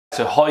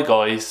So hi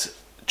guys,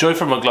 Joe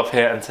from Mugglove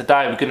here, and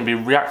today we're going to be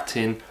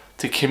reacting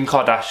to Kim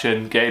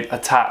Kardashian getting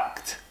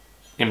attacked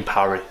in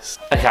Paris.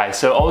 Okay,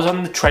 so I was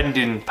on the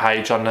trending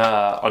page on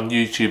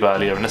YouTube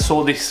earlier and I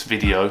saw this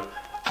video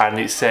and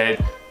it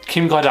said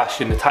Kim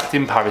Kardashian attacked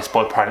in Paris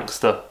by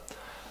prankster.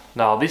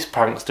 Now this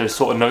prankster is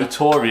sort of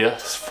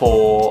notorious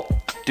for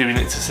doing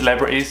it to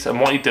celebrities,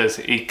 and what he does,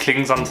 he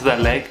clings onto their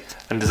leg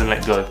and doesn't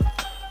let go.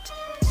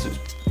 So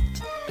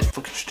it's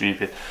fucking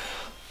stupid.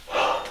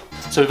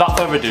 So without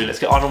further ado, let's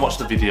get on and watch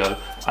the video,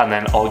 and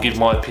then I'll give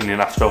my opinion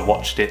after I've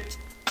watched it.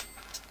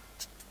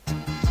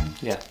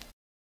 Yeah.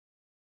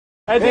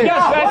 Eh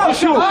dégage,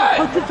 c'est chaud.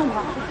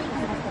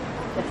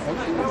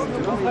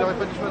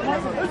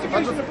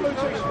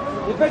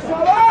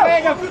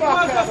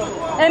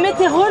 Eh mais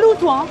t'es relou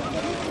toi.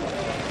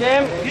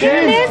 Kim.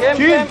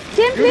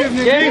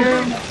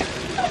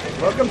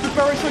 Welcome to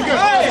Paris again.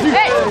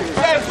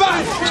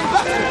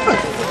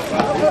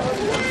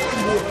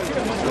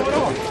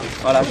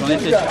 Voilà, j'en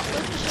étais sûr.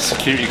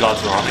 Security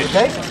guards are on it.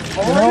 Okay?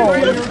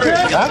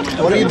 Huh?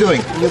 What are you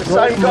doing?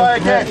 Same guy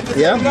again.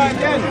 Yeah?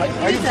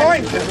 Are you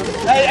fine?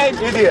 Hey,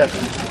 idiot.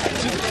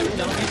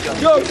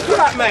 Yo,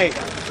 crap, mate.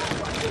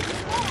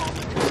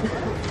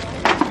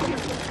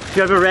 Do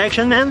you have a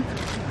reaction, man?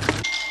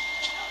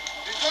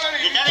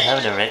 You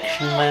have an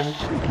erection, man?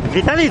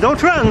 Vitalii,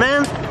 don't run,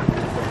 man!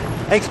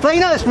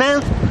 Explain us,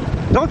 man!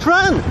 Don't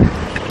run!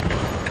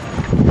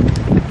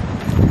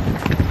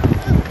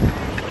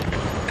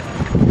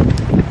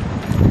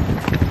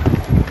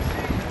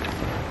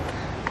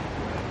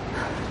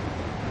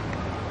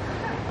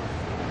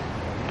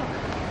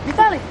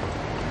 Vitalii.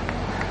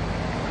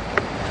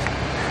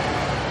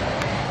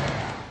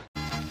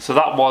 So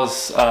that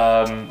was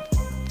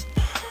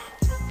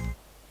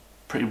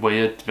pretty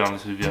weird, to be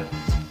honest with you.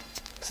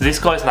 So this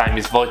guy's name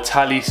is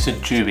Vitalii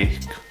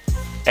Sediuk,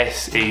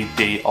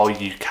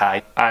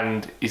 S-E-D-I-U-K,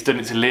 and he's done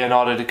it to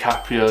Leonardo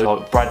DiCaprio,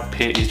 like Brad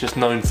Pitt. He's just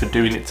known for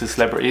doing it to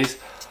celebrities.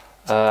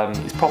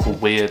 It's proper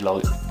weird,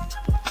 like,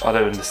 I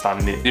don't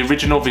understand it. The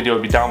original video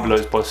will be down below,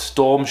 it's by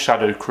Storm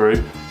Shadow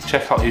Crew.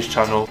 Check out his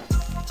channel.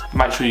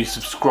 Make sure you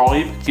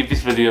subscribe, give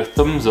this video a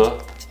thumbs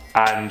up,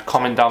 and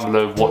comment down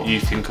below what you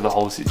think of the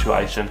whole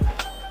situation.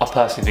 I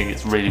personally think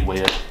it's really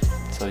weird,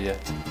 so yeah.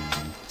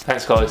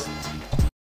 Thanks guys.